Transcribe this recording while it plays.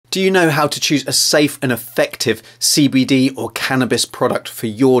Do you know how to choose a safe and effective CBD or cannabis product for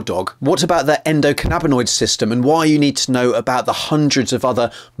your dog? What about the endocannabinoid system and why you need to know about the hundreds of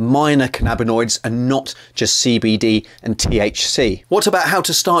other minor cannabinoids and not just CBD and THC? What about how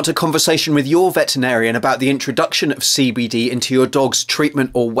to start a conversation with your veterinarian about the introduction of CBD into your dog's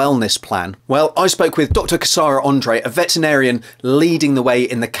treatment or wellness plan? Well, I spoke with Dr. Casara Andre, a veterinarian leading the way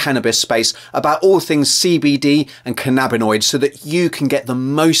in the cannabis space, about all things CBD and cannabinoids so that you can get the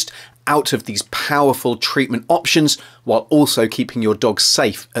most out of these powerful treatment options while also keeping your dog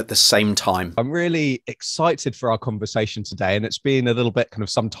safe at the same time. I'm really excited for our conversation today, and it's been a little bit kind of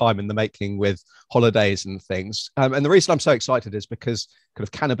some time in the making with holidays and things. And the reason I'm so excited is because kind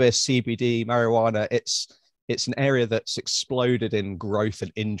of cannabis, CBD, marijuana, it's an area that's exploded in growth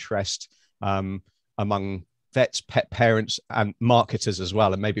and interest among vets, pet parents, and marketers as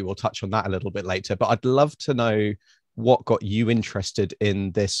well. And maybe we'll touch on that a little bit later. But I'd love to know what got you interested in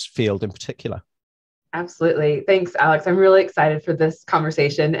this field in particular. Absolutely. Thanks, Alex. I'm really excited for this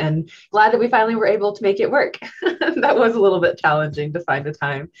conversation and glad that we finally were able to make it work. That was a little bit challenging to find a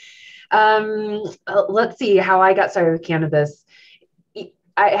time. Let's see how I got started with cannabis.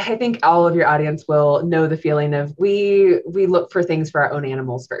 I think all of your audience will know the feeling of we look for things for our own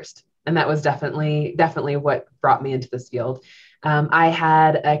animals first. And that was definitely what brought me into this field. I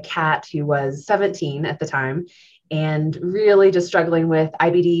had a cat who was 17 at the time, and really just struggling with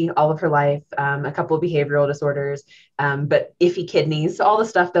IBD all of her life, a couple of behavioral disorders, but iffy kidneys, so all the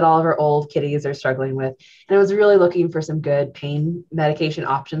stuff that all of our old kitties are struggling with. And I was really looking for some good pain medication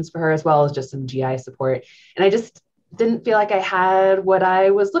options for her, as well as just some GI support. And I just didn't feel like I had what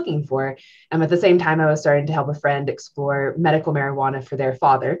I was looking for. At the same time, I was starting to help a friend explore medical marijuana for their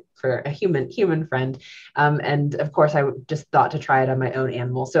father, for a human friend. And of course, I just thought to try it on my own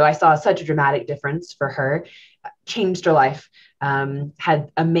animal. So I saw such a dramatic difference for her, changed her life,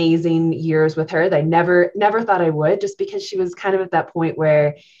 had amazing years with her that I never thought I would, just because she was kind of at that point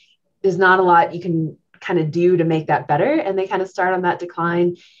where there's not a lot you can kind of do to make that better. And they kind of start on that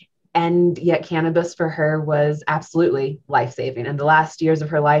decline. And yet cannabis for her was absolutely life-saving. And the last years of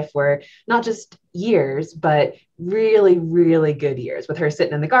her life were not just years, but really, really good years, with her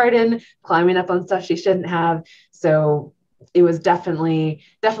sitting in the garden, climbing up on stuff she shouldn't have. So it was definitely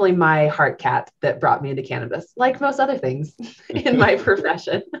my heart cat that brought me into cannabis, like most other things in my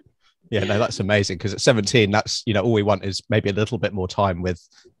profession. Yeah, no, that's amazing, because at 17, that's, all we want is maybe a little bit more time with,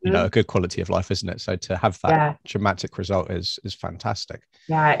 a good quality of life, isn't it? So to have that dramatic result is fantastic.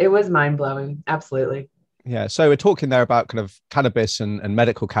 Yeah, it was mind blowing. Absolutely. Yeah. So we're talking there about kind of cannabis and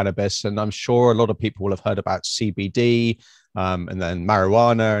medical cannabis. And I'm sure a lot of people will have heard about CBD and then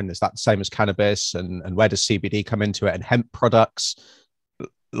marijuana. And is that the same as cannabis? And where does CBD come into it? And hemp products?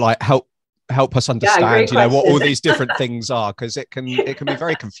 Like help us understand, what all these different things are, because it can be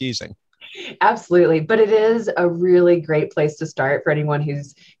very confusing. Absolutely. But it is a really great place to start for anyone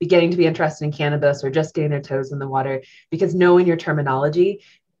who's beginning to be interested in cannabis or just getting their toes in the water, because knowing your terminology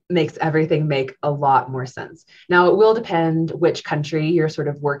makes everything make a lot more sense. Now, it will depend which country you're sort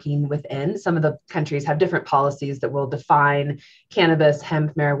of working within. Some of the countries have different policies that will define cannabis,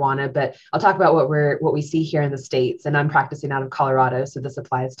 hemp, marijuana, but I'll talk about what we see here in the States. And I'm practicing out of Colorado, so this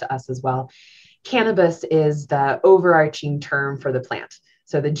applies to us as well. Cannabis is the overarching term for the plant.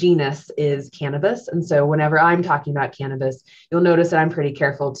 So the genus is cannabis. And so whenever I'm talking about cannabis, you'll notice that I'm pretty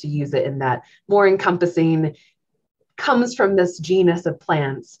careful to use it in that more encompassing, comes from this genus of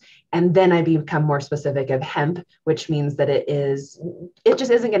plants. And then I become more specific of hemp, which means that it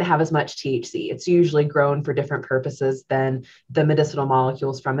just isn't going to have as much THC. It's usually grown for different purposes than the medicinal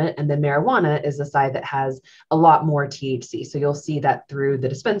molecules from it. And then marijuana is the side that has a lot more THC. So you'll see that through the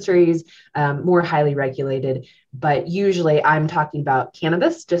dispensaries, more highly regulated. But usually I'm talking about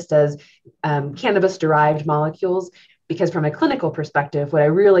cannabis just as cannabis derived molecules, because from a clinical perspective, what I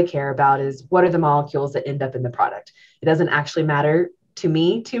really care about is what are the molecules that end up in the product. It doesn't actually matter to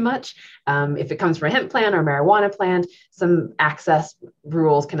me too much. If it comes from a hemp plant or marijuana plant, some access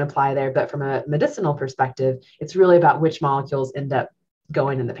rules can apply there. But from a medicinal perspective, it's really about which molecules end up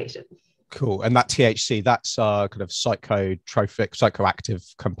going in the patient. Cool. And that THC, that's a kind of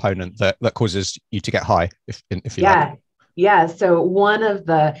psychoactive component that causes you to get high, if you like. Yeah. So one of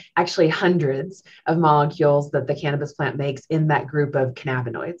the actually hundreds of molecules that the cannabis plant makes in that group of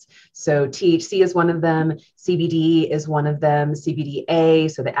cannabinoids. So THC is one of them. CBD is one of them. CBDA.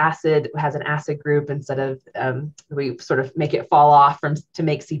 So the acid has an acid group instead of, we sort of make it fall off to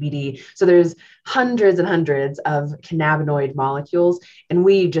make CBD. So there's hundreds and hundreds of cannabinoid molecules. And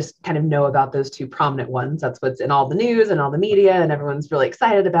we just kind of know about those two prominent ones. That's what's in all the news and all the media and everyone's really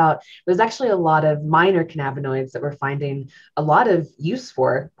excited about. There's actually a lot of minor cannabinoids that we're finding a lot of use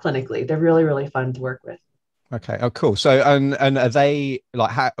for clinically. They're really, really fun to work with. Okay. Oh, cool. So, and are they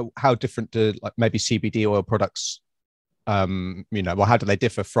like how different do like maybe CBD oil products? Well, how do they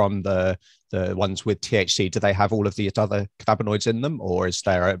differ from the ones with THC? Do they have all of these other cannabinoids in them, or is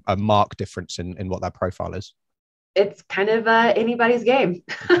there a marked difference in what that profile is? It's kind of anybody's game.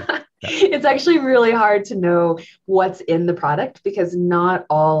 Yeah. It's actually really hard to know what's in the product because not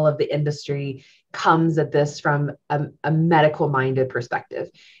all of the industry comes at this from a medical minded perspective.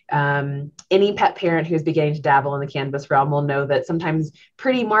 Any pet parent who's beginning to dabble in the cannabis realm will know that sometimes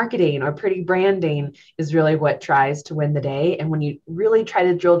pretty marketing or pretty branding is really what tries to win the day. And when you really try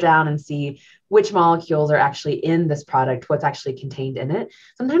to drill down and see which molecules are actually in this product, what's actually contained in it,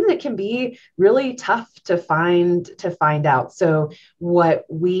 sometimes it can be really tough to find out. So what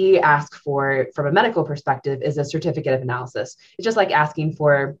we ask for from a medical perspective is a certificate of analysis. It's just like asking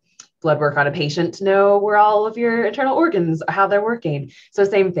for blood work on a patient to know where all of your internal organs, how they're working. So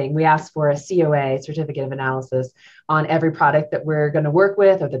same thing, we ask for a COA, certificate of analysis, on every product that we're going to work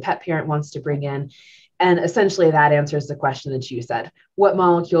with or the pet parent wants to bring in. And essentially that answers the question that you said. What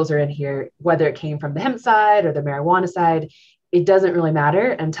molecules are in here, whether it came from the hemp side or the marijuana side, it doesn't really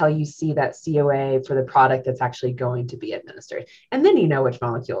matter until you see that COA for the product that's actually going to be administered. And then you know which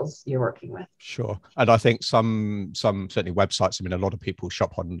molecules you're working with. Sure. And I think some certainly websites, I mean, a lot of people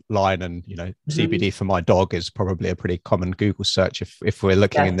shop online and, CBD for my dog is probably a pretty common Google search if we're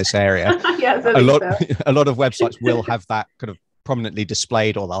looking in this area. Yes, a lot of websites will have that kind of prominently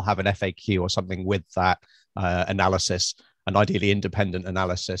displayed, or they'll have an FAQ or something with that analysis, and ideally independent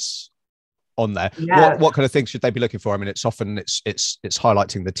analysis on there. Yeah. What kind of things should they be looking for? I mean, it's often it's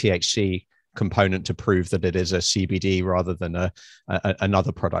highlighting the THC component to prove that it is a CBD rather than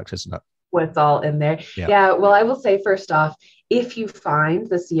another product, isn't it? What's all in there? Yeah. Well, I will say first off, if you find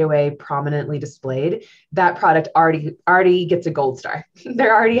the COA prominently displayed, that product already gets a gold star.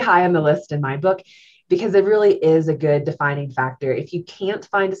 They're already high on the list in my book, because it really is a good defining factor. If you can't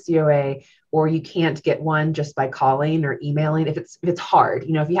find a COA, or you can't get one just by calling or emailing, if it's hard,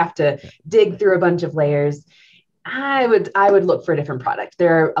 if you have to dig through a bunch of layers, I would look for a different product.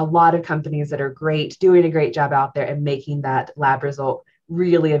 There are a lot of companies that are great, doing a great job out there and making that lab result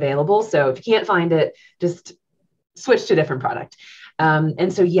really available. So if you can't find it, just switch to a different product.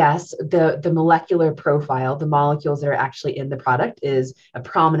 And so, yes, the molecular profile, the molecules that are actually in the product, is a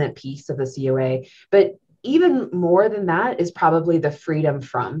prominent piece of the COA. But even more than that is probably the freedom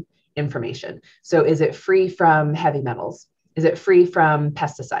from information. So is it free from heavy metals? Is it free from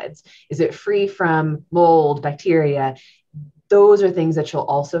pesticides? Is it free from mold, bacteria? Those are things that you'll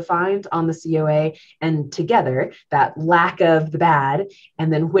also find on the COA. And together, that lack of the bad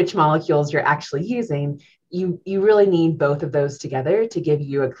and then which molecules you're actually using, you really need both of those together to give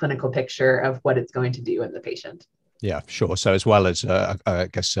you a clinical picture of what it's going to do in the patient. Yeah, sure. So as well as, I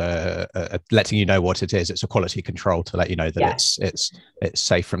guess, letting you know what it is, it's a quality control to let you know that it's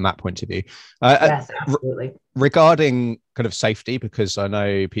safe from that point of view. Yes, absolutely. Regarding kind of safety, because I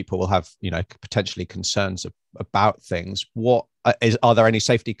know people will have, potentially concerns about things. Are there any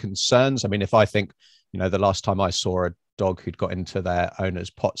safety concerns? I mean, if I think, the last time I saw a dog who'd got into their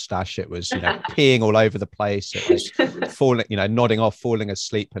owner's pot stash, it was, peeing all over the place. It was falling, nodding off, falling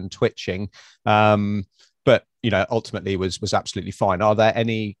asleep and twitching. But ultimately was absolutely fine. Are there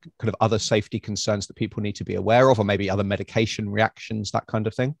any kind of other safety concerns that people need to be aware of, or maybe other medication reactions, that kind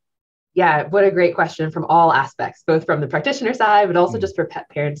of thing? Yeah, what a great question from all aspects, both from the practitioner side, but also just for pet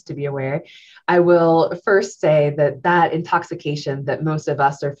parents to be aware. I will first say that intoxication that most of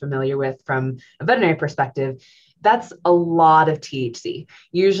us are familiar with from a veterinary perspective, that's a lot of THC.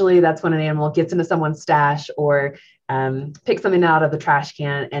 Usually that's when an animal gets into someone's stash or picks something out of the trash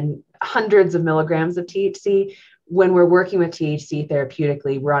can, and hundreds of milligrams of THC. When we're working with THC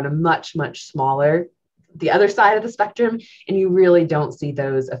therapeutically, we're on a much, much smaller, the other side of the spectrum, and you really don't see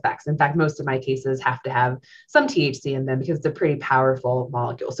those effects. In fact, most of my cases have to have some THC in them because it's a pretty powerful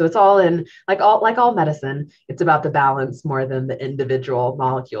molecule. So it's all in, like all medicine, it's about the balance more than the individual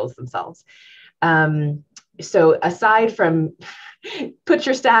molecules themselves. So aside from put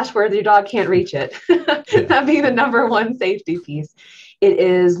your stash where your dog can't reach it, that being the number one safety piece, it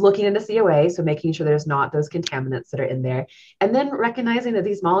is looking into COA, so making sure there's not those contaminants that are in there, and then recognizing that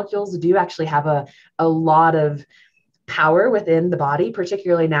these molecules do actually have a lot of power within the body,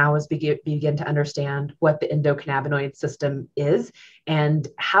 particularly now as we begin to understand what the endocannabinoid system is and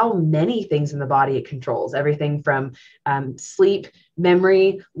how many things in the body it controls, everything from sleep,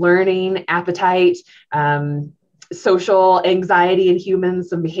 memory, learning, appetite, social anxiety in humans,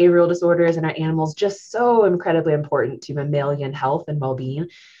 some behavioral disorders in our animals, just so incredibly important to mammalian health and well-being.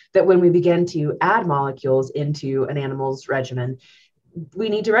 that when we begin to add molecules into an animal's regimen, we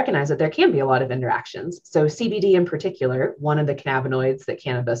need to recognize that there can be a lot of interactions. So CBD in particular, one of the cannabinoids that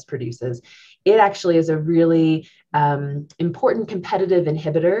cannabis produces, it actually is a really important competitive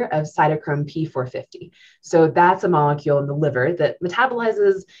inhibitor of cytochrome P450. So that's a molecule in the liver that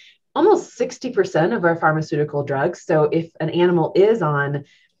metabolizes almost 60% of our pharmaceutical drugs. So if an animal is on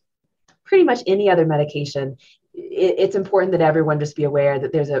pretty much any other medication, it's important that everyone just be aware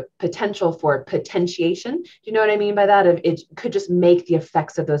that there's a potential for potentiation. Do you know what I mean by that? It could just make the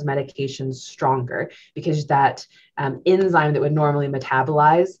effects of those medications stronger, because that enzyme that would normally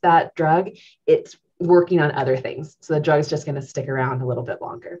metabolize that drug, it's working on other things. So the drug's just going to stick around a little bit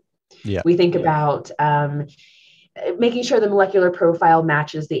longer. Yeah. We think about making sure the molecular profile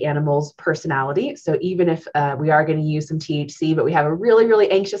matches the animal's personality. So even if we are going to use some THC, but we have a really, really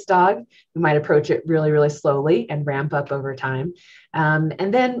anxious dog, we might approach it really, really slowly and ramp up over time.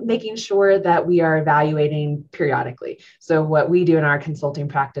 And then making sure that we are evaluating periodically. So what we do in our consulting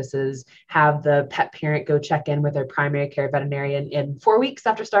practice is have the pet parent go check in with their primary care veterinarian in 4 weeks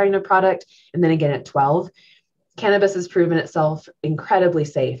after starting a product, and then again at 12. Cannabis has proven itself incredibly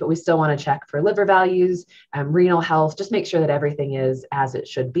safe, but we still want to check for liver values, renal health, just make sure that everything is as it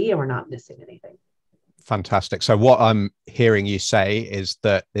should be and we're not missing anything. Fantastic. So what I'm hearing you say is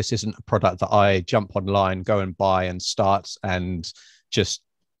that this isn't a product that I jump online, go and buy and start and just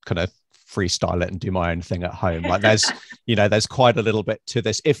kind of freestyle it and do my own thing at home. Like there's, there's quite a little bit to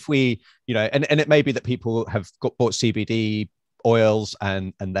this. If we, and it may be that people have bought CBD oils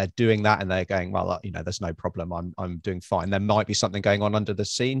and they're doing that and they're going, well, there's no problem, I'm doing fine. There might be something going on under the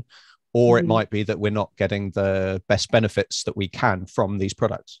scene, or it might be that we're not getting the best benefits that we can from these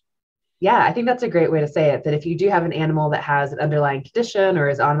products. Yeah, I think that's a great way to say it, that if you do have an animal that has an underlying condition or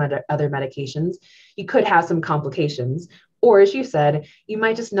is on other medications, you could have some complications. Or as you said, you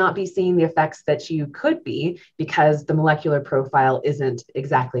might just not be seeing the effects that you could be because the molecular profile isn't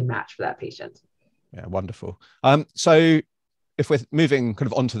exactly matched for that patient. Yeah, wonderful. So if we're moving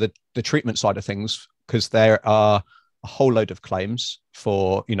kind of onto the treatment side of things, because there are a whole load of claims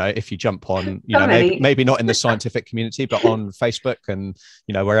for, if you jump on, maybe not in the scientific community, but on Facebook and,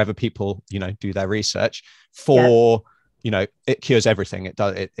 wherever people, do their research for, it cures everything. It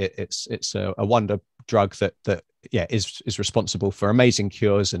does. It's a wonder drug that is responsible for amazing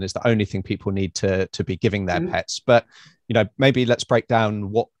cures and is the only thing people need to be giving their pets. But, maybe let's break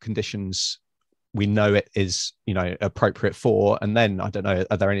down what conditions we know it is, appropriate for. And then, I don't know,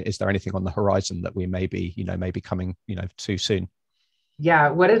 is there anything on the horizon that we may be coming, too soon? Yeah.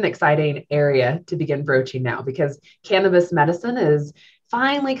 What an exciting area to begin broaching now, because cannabis medicine is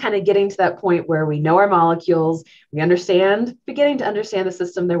finally kind of getting to that point where we know our molecules, beginning to understand the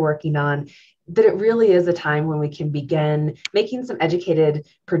system they're working on, that it really is a time when we can begin making some educated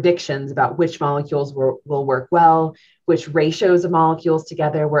predictions about which molecules will work well, which ratios of molecules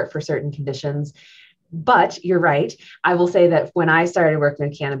together work for certain conditions. But you're right. I will say that when I started working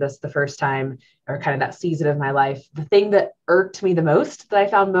with cannabis the first time, or kind of that season of my life, the thing that irked me the most, that I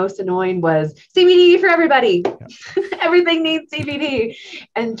found most annoying, was CBD for everybody. Yeah. Everything needs CBD.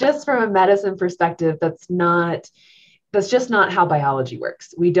 And just from a medicine perspective, that's just not how biology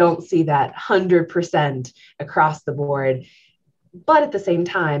works. We don't see that 100% across the board. But at the same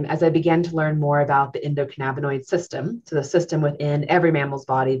time, as I began to learn more about the endocannabinoid system, so the system within every mammal's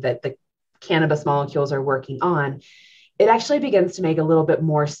body that the cannabis molecules are working on, it actually begins to make a little bit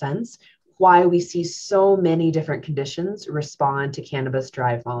more sense why we see so many different conditions respond to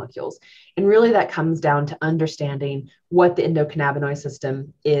cannabis-derived molecules. And really that comes down to understanding what the endocannabinoid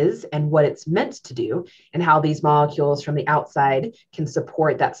system is and what it's meant to do, and how these molecules from the outside can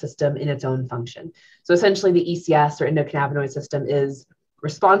support that system in its own function. So essentially the ECS, or endocannabinoid system, is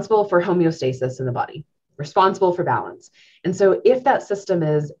responsible for homeostasis in the body, responsible for balance. And so if that system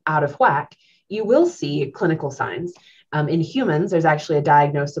is out of whack, you will see clinical signs. In humans, there's actually a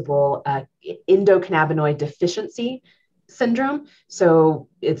diagnosable endocannabinoid deficiency syndrome. So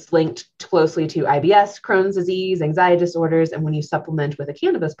it's linked closely to IBS, Crohn's disease, anxiety disorders. And when you supplement with a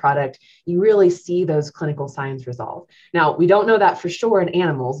cannabis product, you really see those clinical signs resolve. Now, we don't know that for sure in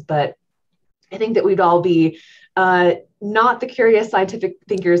animals, but I think that we'd all be not the curious scientific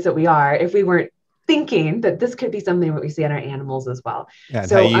thinkers that we are if we weren't thinking that this could be something that we see in our animals as well. Yeah, and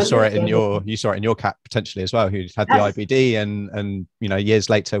so you saw it in your cat potentially as well, who had the IBD and years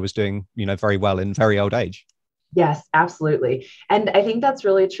later was doing very well in very old age. Yes, absolutely. And I think that's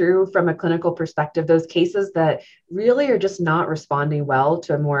really true from a clinical perspective. Those cases that really are just not responding well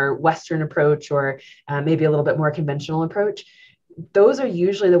to a more Western approach, or maybe a little bit more conventional approach, those are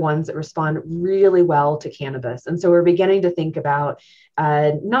usually the ones that respond really well to cannabis. And so we're beginning to think about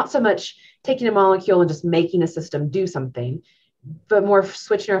not so much taking a molecule and just making a system do something, but more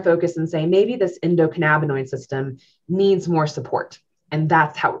switching our focus and saying maybe this endocannabinoid system needs more support. And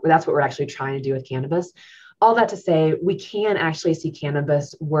that's what we're actually trying to do with cannabis. All that to say, we can actually see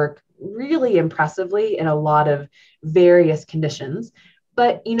cannabis work really impressively in a lot of various conditions.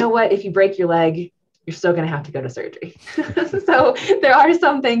 But you know what? If you break your leg, you're still going to have to go to surgery. So there are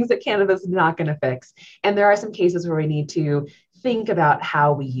some things that cannabis is not going to fix. And there are some cases where we need to think about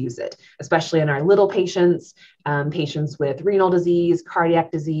how we use it, especially in our little patients, patients with renal disease,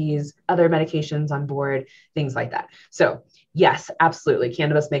 cardiac disease, other medications on board, things like that. So yes, absolutely.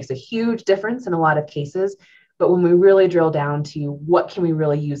 Cannabis makes a huge difference in a lot of cases. But when we really drill down to what can we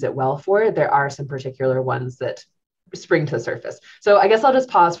really use it well for, there are some particular ones that spring to the surface. So I guess I'll just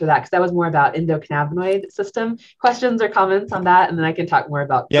pause for that because that was more about endocannabinoid system. Questions or comments on that, and then I can talk more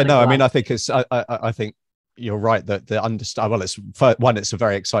about. Yeah, no, I mean, I think I think you're right that the understand. Well, it's a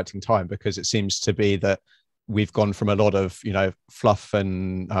very exciting time because it seems to be that we've gone from a lot of fluff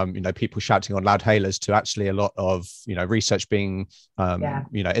and people shouting on loudhalers to actually a lot of research being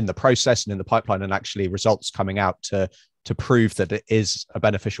in the process and in the pipeline, and actually results coming out to prove that it is a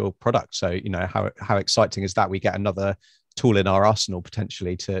beneficial product. So how exciting is that? We get another tool in our arsenal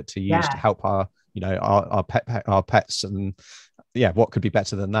potentially to use to help our our pets, and what could be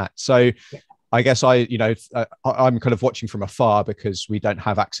better than that? So I guess I'm kind of watching from afar because we don't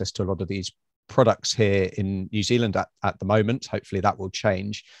have access to a lot of these products here in New Zealand at the moment. Hopefully that will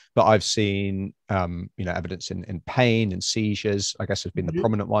change. But I've seen evidence in pain and seizures, I guess, have been the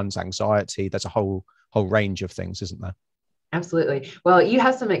prominent ones, anxiety. There's a whole range of things, isn't there? Absolutely. Well, you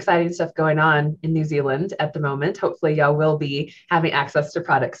have some exciting stuff going on in New Zealand at the moment. Hopefully y'all will be having access to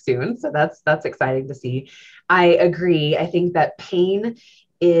products soon. So that's exciting to see. I agree. I think that pain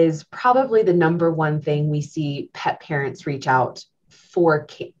is probably the number one thing we see pet parents reach out for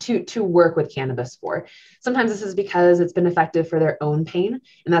to work with cannabis for. Sometimes this is because it's been effective for their own pain.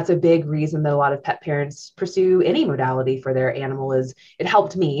 And that's a big reason that a lot of pet parents pursue any modality for their animal is it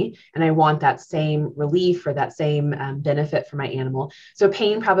helped me and I want that same relief or that same benefit for my animal. So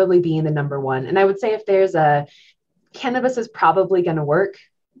pain probably being the number one. And I would say if there's cannabis is probably going to work,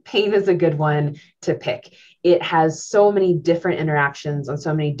 pain is a good one to pick. It has so many different interactions on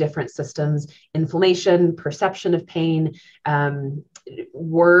so many different systems: inflammation, perception of pain,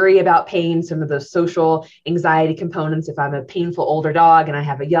 worry about pain, some of the social anxiety components. If I'm a painful older dog and I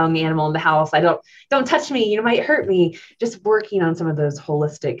have a young animal in the house, don't touch me, you might hurt me. Just working on some of those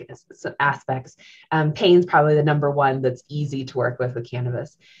holistic aspects. Pain's probably the number one that's easy to work with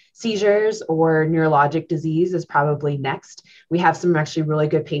cannabis. Seizures or neurologic disease is probably next. We have some actually really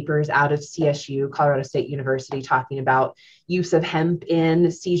good papers out of CSU, Colorado State University, talking about use of hemp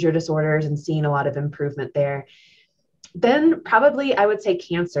in seizure disorders and seeing a lot of improvement there. Then probably I would say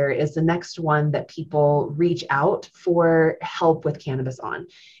cancer is the next one that people reach out for help with cannabis on.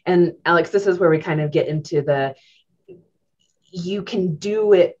 And Alex, this is where we kind of get into you can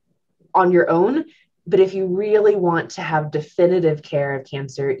do it on your own. But if you really want to have definitive care of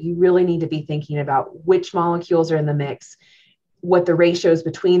cancer, you really need to be thinking about which molecules are in the mix, what the ratios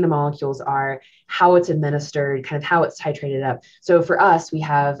between the molecules are, how it's administered, kind of how it's titrated up. So for us, we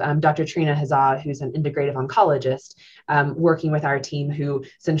have Dr. Trina Hazza, who's an integrative oncologist, working with our team, who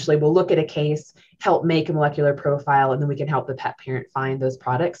essentially will look at a case, help make a molecular profile, and then we can help the pet parent find those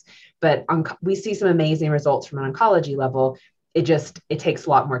products. But we see some amazing results from an oncology level. It takes a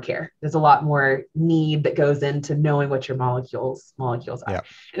lot more care. There's a lot more need that goes into knowing what your molecules are. Yeah.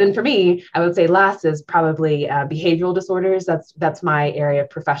 And then for me, I would say last is probably behavioral disorders. That's my area of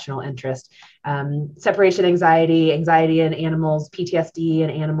professional interest. Separation anxiety in animals, PTSD in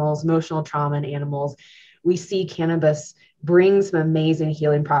animals, emotional trauma in animals. We see cannabis bring some amazing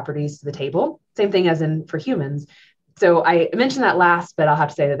healing properties to the table. Same thing as for humans. So I mentioned that last, but I'll have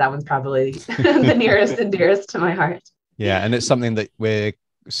to say that one's probably the nearest and dearest to my heart. Yeah, and it's something that we're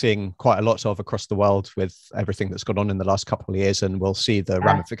seeing quite a lot of across the world with everything that's gone on in the last couple of years, and we'll see the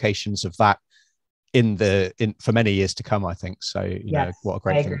ramifications of that for many years to come, I think. So, what a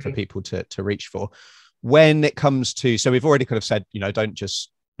great thing for people to reach for. When it comes to, so we've already kind of said, don't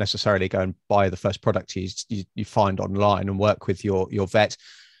just necessarily go and buy the first product you find online and work with your vet.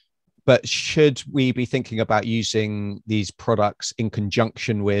 But should we be thinking about using these products in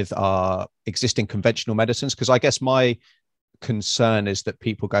conjunction with our existing conventional medicines? Because I guess my concern is that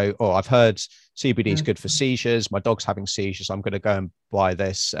people go, oh, I've heard CBD is good for seizures. My dog's having seizures. I'm going to go and buy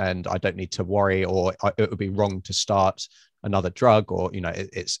this and I don't need to worry, or it would be wrong to start another drug, or,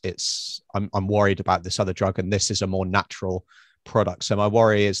 I'm worried about this other drug and this is a more natural product. So my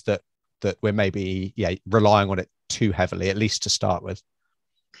worry is that we're maybe relying on it too heavily, at least to start with.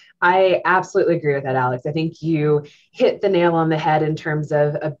 I absolutely agree with that, Alex. I think you hit the nail on the head in terms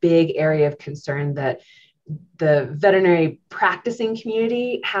of a big area of concern that the veterinary practicing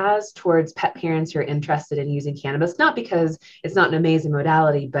community has towards pet parents who are interested in using cannabis, not because it's not an amazing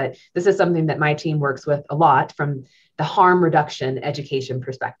modality, but this is something that my team works with a lot from the harm reduction education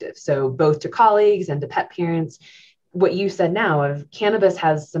perspective. So both to colleagues and to pet parents, what you said now of cannabis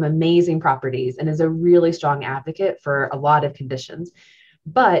has some amazing properties and is a really strong advocate for a lot of conditions.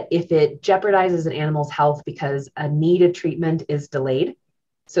 But if it jeopardizes an animal's health because a needed treatment is delayed,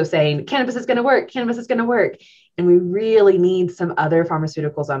 so saying cannabis is going to work, cannabis is going to work, and we really need some other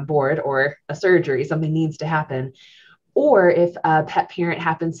pharmaceuticals on board or a surgery, something needs to happen. Or if a pet parent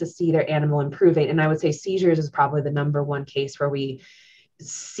happens to see their animal improving, and I would say seizures is probably the number one case where we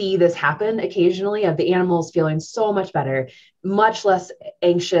see this happen occasionally, of the animals feeling so much better, much less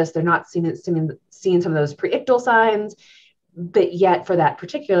anxious. They're not seeing some of those preictal signs. But yet for that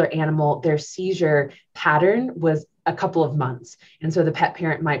particular animal, their seizure pattern was a couple of months. And so the pet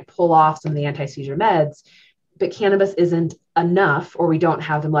parent might pull off some of the anti-seizure meds, but cannabis isn't enough, or we don't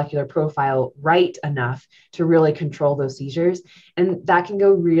have the molecular profile right enough to really control those seizures. And that can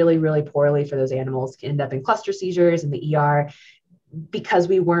go really, really poorly for those animals, can end up in cluster seizures in the ER, because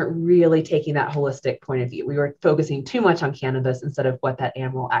we weren't really taking that holistic point of view. We were focusing too much on cannabis instead of what that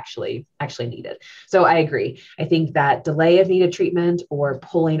animal actually needed. So I agree. I think that delay of needed treatment or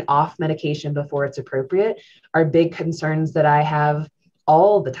pulling off medication before it's appropriate are big concerns that I have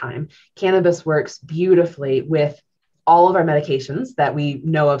all the time. Cannabis works beautifully with all of our medications that we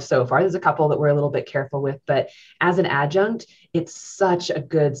know of so far. There's a couple that we're a little bit careful with, but as an adjunct, it's such a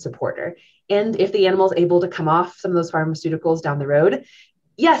good supporter. And if the animal is able to come off some of those pharmaceuticals down the road,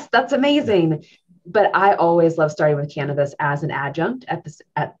 yes, that's amazing. But I always love starting with cannabis as an adjunct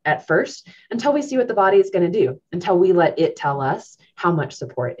at first, until we see what the body is going to do, until we let it tell us how much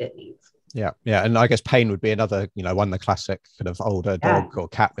support it needs. Yeah. And I guess pain would be another, one of the classic kind of older dog or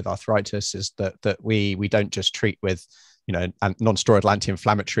cat with arthritis, is that we don't just treat with, non-steroidal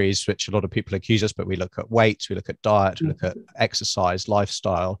anti-inflammatories, which a lot of people accuse us, but we look at weight, we look at diet, we look at exercise,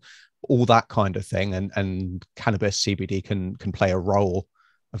 lifestyle, all that kind of thing. And cannabis CBD can play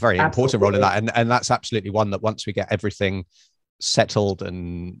a very important role in that. And that's absolutely one that once we get everything settled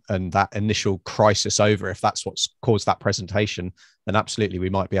and that initial crisis over, if that's what's caused that presentation, then absolutely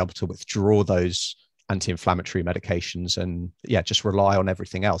we might be able to withdraw those anti-inflammatory medications and just rely on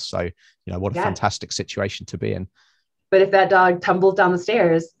everything else. So, what a fantastic situation to be in. But if that dog tumbles down the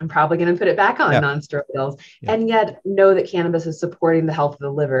stairs, I'm probably going to put it back on non-steroidals, and yet know that cannabis is supporting the health of the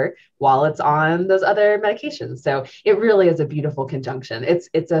liver while it's on those other medications. So it really is a beautiful conjunction.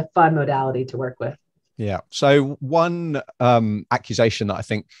 It's a fun modality to work with. Yeah. So one accusation that I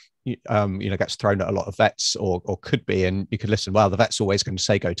think gets thrown at a lot of vets, or could be, and you could listen, well, the vet's always going to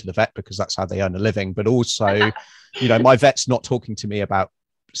say go to the vet because that's how they earn a living. But also, my vet's not talking to me about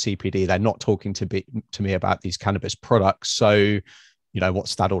CPD, they're not talking to me about these cannabis products. So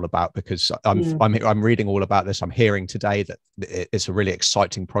what's that all about? Because I'm reading all about this. I'm hearing today that it's a really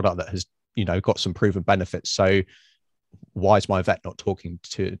exciting product that has got some proven benefits. So why is my vet not talking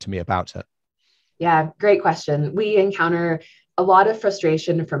to me about it? Yeah, great question. We encounter a lot of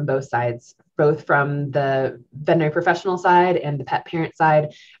frustration from both sides, both from the veterinary professional side and the pet parent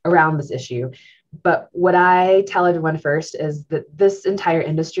side around this issue. But what I tell everyone first is that this entire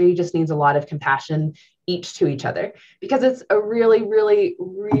industry just needs a lot of compassion each to each other, because it's a really, really,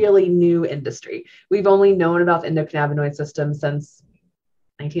 really new industry. We've only known about the endocannabinoid system since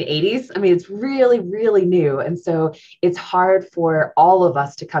 1980s. I mean, it's really, really new. And so it's hard for all of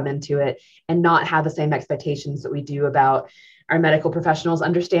us to come into it and not have the same expectations that we do about our medical professionals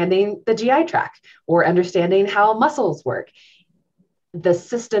understanding the GI tract or understanding how muscles work. The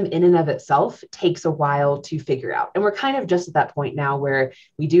system in and of itself takes a while to figure out. And we're kind of just at that point now where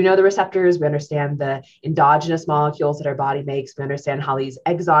we do know the receptors, we understand the endogenous molecules that our body makes, we understand how these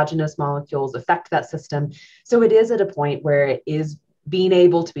exogenous molecules affect that system. So it is at a point where it is being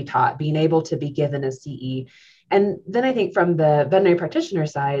able to be taught, being able to be given a CE. And then I think from the veterinary practitioner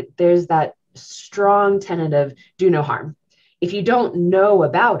side, there's that strong tenet of do no harm. If you don't know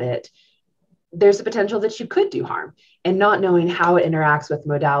about it, there's a potential that you could do harm, and not knowing how it interacts with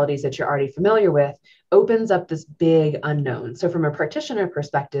modalities that you're already familiar with opens up this big unknown. So from a practitioner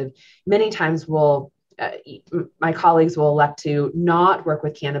perspective, many times my colleagues will elect to not work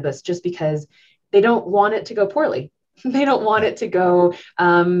with cannabis just because they don't want it to go poorly. They don't want it to go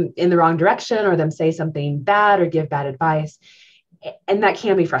in the wrong direction, or them say something bad or give bad advice. And that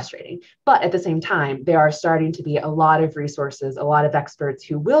can be frustrating. But at the same time, there are starting to be a lot of resources, a lot of experts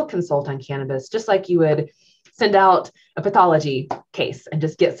who will consult on cannabis, just like you would send out a pathology case and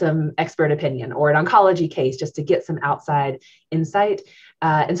just get some expert opinion, or an oncology case just to get some outside insight.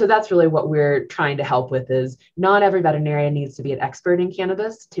 And so that's really what we're trying to help with, is not every veterinarian needs to be an expert in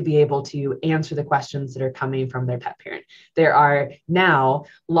cannabis to be able to answer the questions that are coming from their pet parent. There are now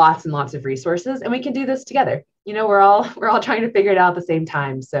lots and lots of resources, and we can do this together. You know, we're all trying to figure it out at the same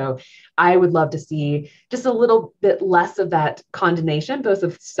time. So I would love to see just a little bit less of that condemnation, both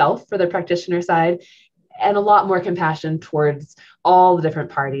of self for the practitioner side, and a lot more compassion towards all the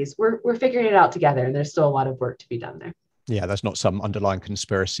different parties. We're figuring it out together, and there's still a lot of work to be done there. Yeah, there's not some underlying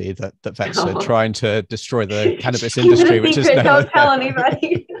conspiracy that vets No. are trying to destroy the cannabis industry, which is don't tell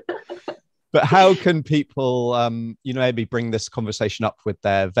anybody. But how can people, maybe bring this conversation up with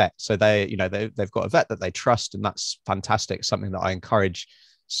their vet? So they've got a vet that they trust, and that's fantastic. Something that I encourage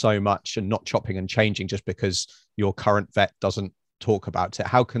so much, and not chopping and changing just because your current vet doesn't talk about it.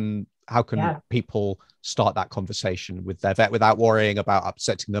 How can people start that conversation with their vet without worrying about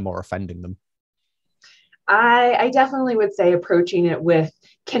upsetting them or offending them? I definitely would say approaching it with,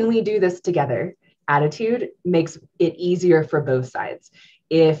 can we do this together? Attitude makes it easier for both sides.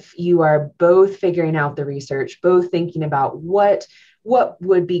 If you are both figuring out the research, both thinking about what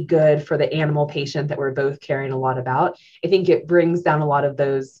would be good for the animal patient that we're both caring a lot about, I think it brings down a lot of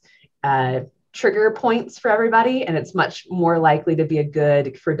those trigger points for everybody, and it's much more likely to be a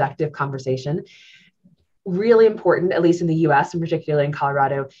good, productive conversation. Really important, at least in the US and particularly in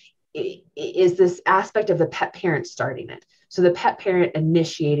Colorado, is this aspect of the pet parent starting it. So the pet parent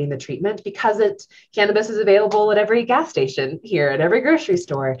initiating the treatment, because cannabis is available at every gas station here, at every grocery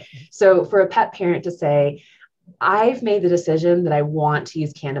store. So for a pet parent to say, I've made the decision that I want to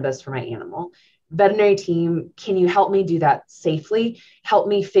use cannabis for my animal. Veterinary team, can you help me do that safely? Help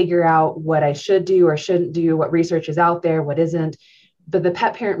me figure out what I should do or shouldn't do, what research is out there, what isn't. But the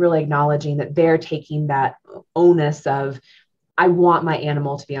pet parent really acknowledging that they're taking that onus of, I want my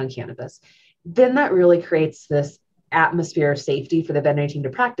animal to be on cannabis. Then that really creates this atmosphere of safety for the veterinary team to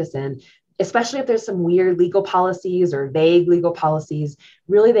practice in, especially if there's some weird legal policies or vague legal policies.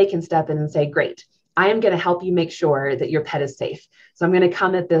 Really, they can step in and say, great, I am going to help you make sure that your pet is safe. So I'm going to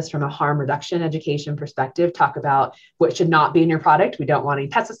come at this from a harm reduction education perspective, talk about what should not be in your product. We don't want any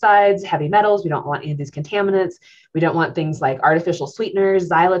pesticides, heavy metals. We don't want any of these contaminants. We don't want things like artificial sweeteners,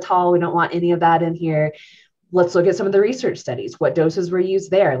 xylitol. We don't want any of that in here. Let's look at some of the research studies. What doses were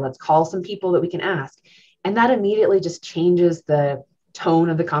used there? Let's call some people that we can ask. And that immediately just changes the tone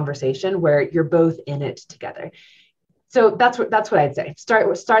of the conversation, where you're both in it together. So that's what I'd say.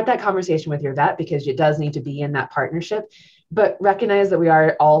 Start that conversation with your vet, because it does need to be in that partnership, but recognize that we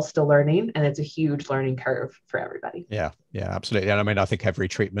are all still learning, and it's a huge learning curve for everybody. Yeah, absolutely. And I mean, I think every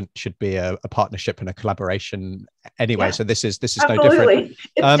treatment should be a partnership and a collaboration anyway. Yeah. So this is Absolutely. No different.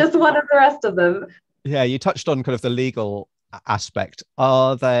 It's just one of the rest of them. Yeah, you touched on kind of the legal aspect.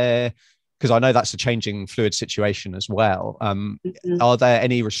 Are there, because I know that's a changing, fluid situation as well. Are there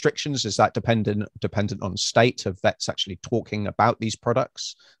any restrictions? Is that dependent on state of vets actually talking about these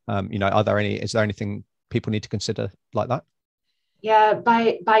products? Is there anything people need to consider like that? Yeah,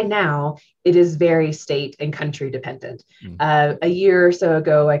 by now, it is very state and country dependent. A year or so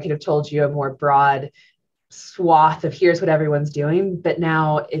ago, I could have told you a more broad swath of here's what everyone's doing, but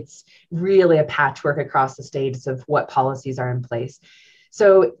now it's really a patchwork across the states of what policies are in place.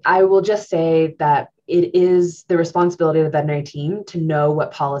 So I will just say that it is the responsibility of the veterinary team to know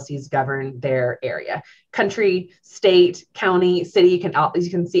what policies govern their area. Country, state, county, city, you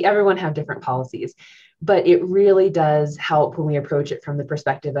can see everyone have different policies. But it really does help when we approach it from the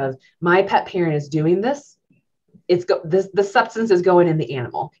perspective of, my pet parent is doing this. The substance is going in the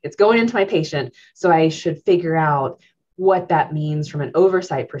animal. It's going into my patient. So I should figure out what that means from an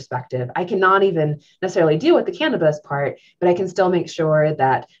oversight perspective. I cannot even necessarily deal with the cannabis part, but I can still make sure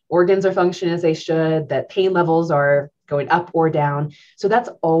that organs are functioning as they should, that pain levels are going up or down. So that's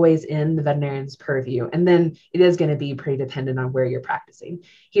always in the veterinarian's purview. And then it is going to be pretty dependent on where you're practicing.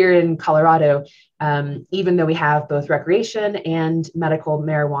 Here in Colorado, even though we have both recreation and medical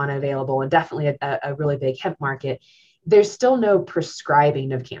marijuana available, and definitely a really big hemp market, there's still no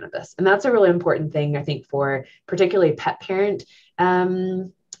prescribing of cannabis. And that's a really important thing, I think, for particularly pet parent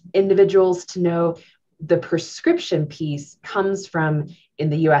individuals to know. The prescription piece comes from, in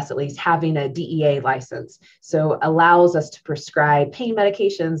the US at least, having a DEA license. So allows us to prescribe pain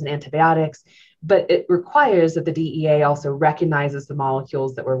medications and antibiotics, but it requires that the DEA also recognizes the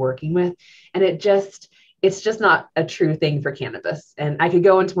molecules that we're working with. And it's just not a true thing for cannabis. And I could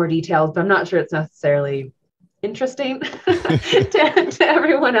go into more details, but I'm not sure it's necessarily interesting to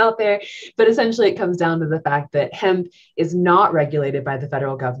everyone out there. But essentially, it comes down to the fact that hemp is not regulated by the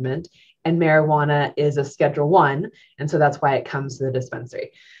federal government and marijuana is a Schedule 1. And so that's why it comes to the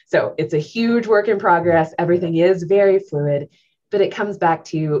dispensary. So it's a huge work in progress. Everything is very fluid, but it comes back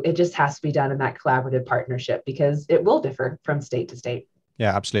to it just has to be done in that collaborative partnership because it will differ from state to state.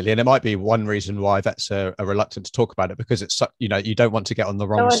 Yeah, absolutely. And it might be one reason why vets are reluctant to talk about it, because it's, you know, you don't want to get on the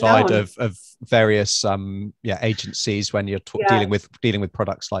wrong side of various agencies when you're dealing with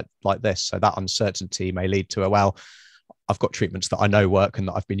products like this. So that uncertainty may lead to well, I've got treatments that I know work and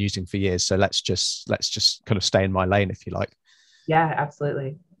that I've been using for years. So let's just kind of stay in my lane, if you like. Yeah,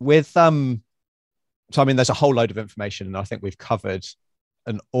 absolutely. With so I mean, there's a whole load of information, and I think we've covered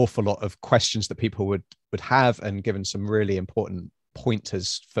an awful lot of questions that people would have, and given some really important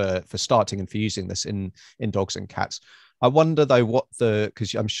pointers for starting and for using this in dogs and cats. I wonder though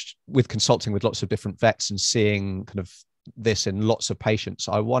because I'm with consulting with lots of different vets and seeing kind of this in lots of patients,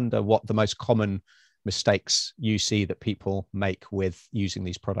 I wonder what the most common mistakes you see that people make with using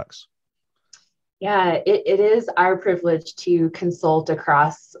these products. Yeah, it is our privilege to consult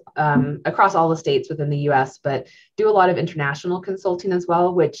across all the states within the US, but do a lot of international consulting as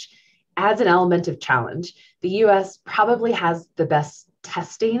well, which adds an element of challenge. The US probably has the best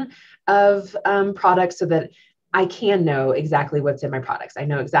testing of products so that I can know exactly what's in my products. I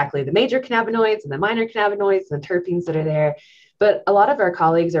know exactly the major cannabinoids and the minor cannabinoids and the terpenes that are there. But a lot of our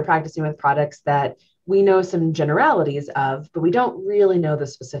colleagues are practicing with products that we know some generalities of, but we don't really know the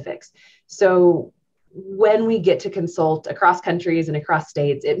specifics. So when we get to consult across countries and across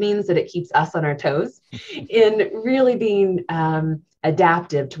states, it means that it keeps us on our toes in really being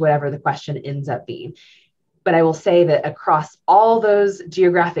adaptive to whatever the question ends up being. But I will say that across all those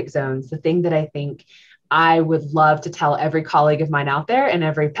geographic zones, the thing that I think I would love to tell every colleague of mine out there and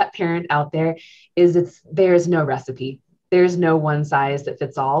every pet parent out there is there's no recipe. There's no one size that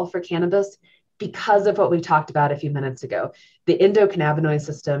fits all for cannabis because of what we talked about a few minutes ago. The endocannabinoid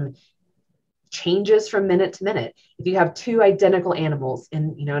system changes from minute to minute. If you have two identical animals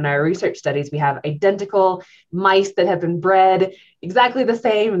in our research studies, we have identical mice that have been bred exactly the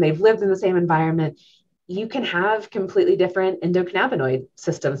same and they've lived in the same environment. You can have completely different endocannabinoid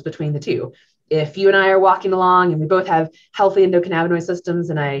systems between the two. If you and I are walking along and we both have healthy endocannabinoid systems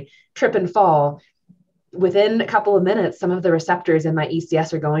and I trip and fall, within a couple of minutes, some of the receptors in my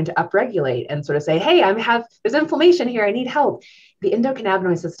ECS are going to upregulate and sort of say, hey, there's inflammation here. I need help. The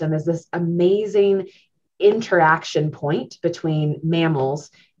endocannabinoid system is this amazing interaction point between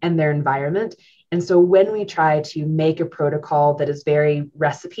mammals and their environment. And so when we try to make a protocol that is very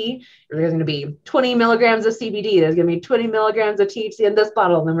recipe, there's going to be 20 milligrams of CBD, there's going to be 20 milligrams of THC in this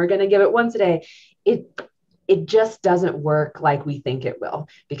bottle, and then we're going to give it once a day. It just doesn't work like we think it will,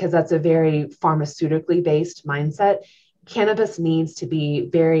 because that's a very pharmaceutically based mindset. Cannabis needs to be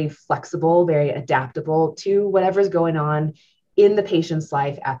very flexible, very adaptable to whatever's going on in the patient's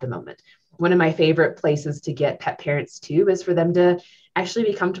life at the moment. One of my favorite places to get pet parents to is for them to actually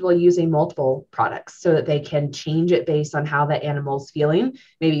be comfortable using multiple products so that they can change it based on how the animal's feeling,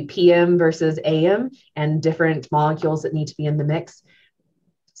 maybe PM versus AM and different molecules that need to be in the mix.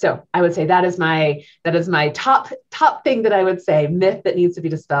 So I would say that is my top thing that I would say, myth that needs to be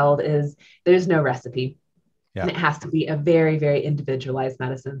dispelled, is there's no recipe. Yeah. And it has to be a very, very individualized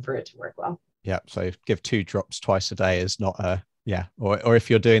medicine for it to work well. Yeah. So give 2 drops twice a day is not or if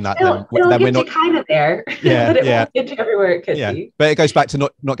you're doing that, then we're not kind of there. Yeah. But it won't get you everywhere it could be. But it goes back to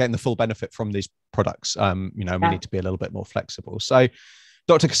not getting the full benefit from these products. We need to be a little bit more flexible. So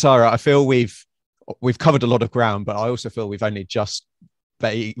Dr. Casara, I feel we've covered a lot of ground, but I also feel we've only just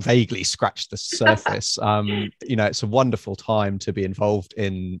vaguely scratched the surface. It's a wonderful time to be involved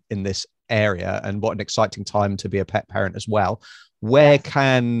in this area, and what an exciting time to be a pet parent as well. Where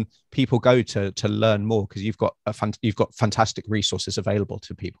can people go to learn more? Because you've got fantastic resources available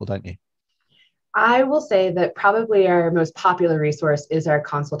to people, don't you? I will say that probably our most popular resource is our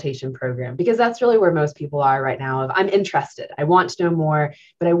consultation program, because that's really where most people are right now. I'm interested, I want to know more,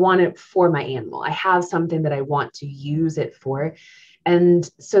 but I want it for my animal. I have something that I want to use it for. And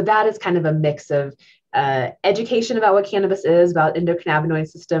so that is kind of a mix of education about what cannabis is, about endocannabinoid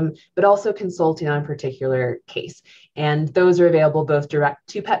system, but also consulting on a particular case. And those are available both direct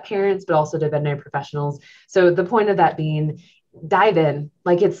to pet parents, but also to veterinary professionals. So the point of that being, dive in.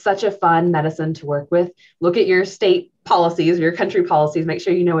 Like, it's such a fun medicine to work with. Look at your state policies, your country policies, make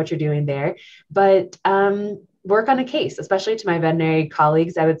sure you know what you're doing there. But work on a case, especially to my veterinary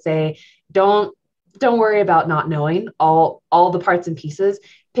colleagues. I would say, don't worry about not knowing all the parts and pieces.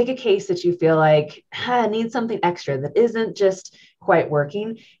 Pick a case that you feel like needs something extra, that isn't just quite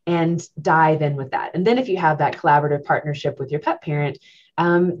working, and dive in with that. And then if you have that collaborative partnership with your pet parent,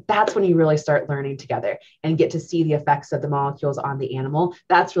 that's when you really start learning together and get to see the effects of the molecules on the animal.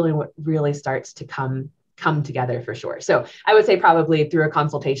 That's really what really starts to come together for sure. So I would say probably through a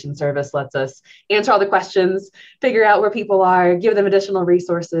consultation service lets us answer all the questions, figure out where people are, give them additional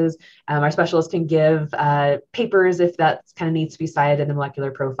resources. Our specialists can give papers if that kind of needs to be cited in a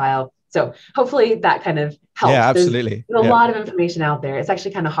molecular profile. So hopefully that kind of helps. Yeah, absolutely. There's a lot of information out there. It's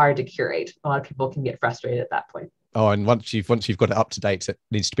actually kind of hard to curate. A lot of people can get frustrated at that point. Oh, and once you've got it up to date, it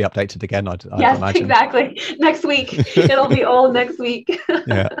needs to be updated again. I'd yes, imagine. Exactly. Next week, it'll be old next week.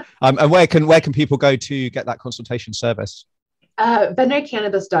 Yeah. And where can people go to get that consultation service?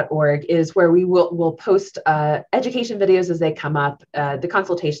 VeterinaryCannabis.org is where we'll post education videos as they come up, the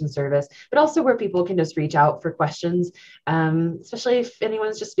consultation service, but also where people can just reach out for questions, especially if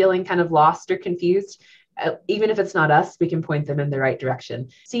anyone's just feeling kind of lost or confused. Even if it's not us, we can point them in the right direction.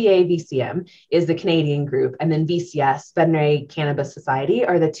 CAVCM is the Canadian group, and then VCS, Veterinary Cannabis Society,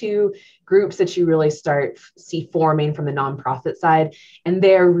 are the two groups that you really see forming from the nonprofit side, and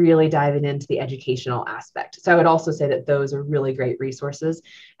they're really diving into the educational aspect. So I would also say that those are really great resources.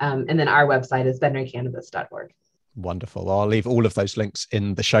 And then our website is veterinariacannabis.org. Wonderful. I'll leave all of those links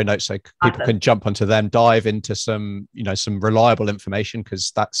in the show notes so people can jump onto them, dive into some reliable information,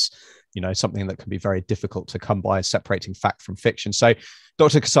 because that's something that can be very difficult to come by, separating fact from fiction. So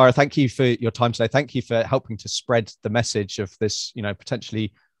Dr. Casara, thank you for your time today. Thank you for helping to spread the message of this,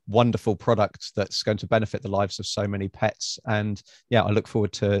 potentially wonderful product that's going to benefit the lives of so many pets. And yeah, I look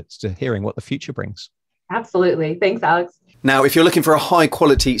forward to hearing what the future brings. Absolutely. Thanks, Alex. Now, if you're looking for a high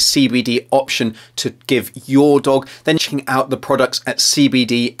quality CBD option to give your dog, then checking out the products at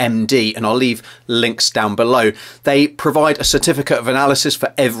CBD MD, and I'll leave links down below. They provide a certificate of analysis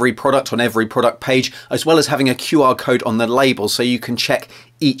for every product on every product page, as well as having a QR code on the label so you can check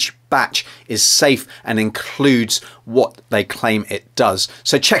each batch is safe and includes what they claim it does.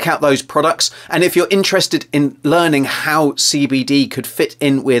 So check out those products. And if you're interested in learning how CBD could fit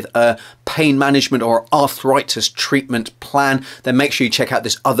in with a pain management or arthritis treatment plan, then make sure you check out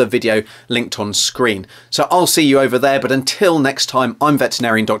this other video linked on screen. So I'll see you over there. But until next time, I'm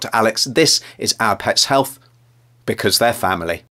veterinarian Dr. Alex. This is Our Pets Health, because they're family.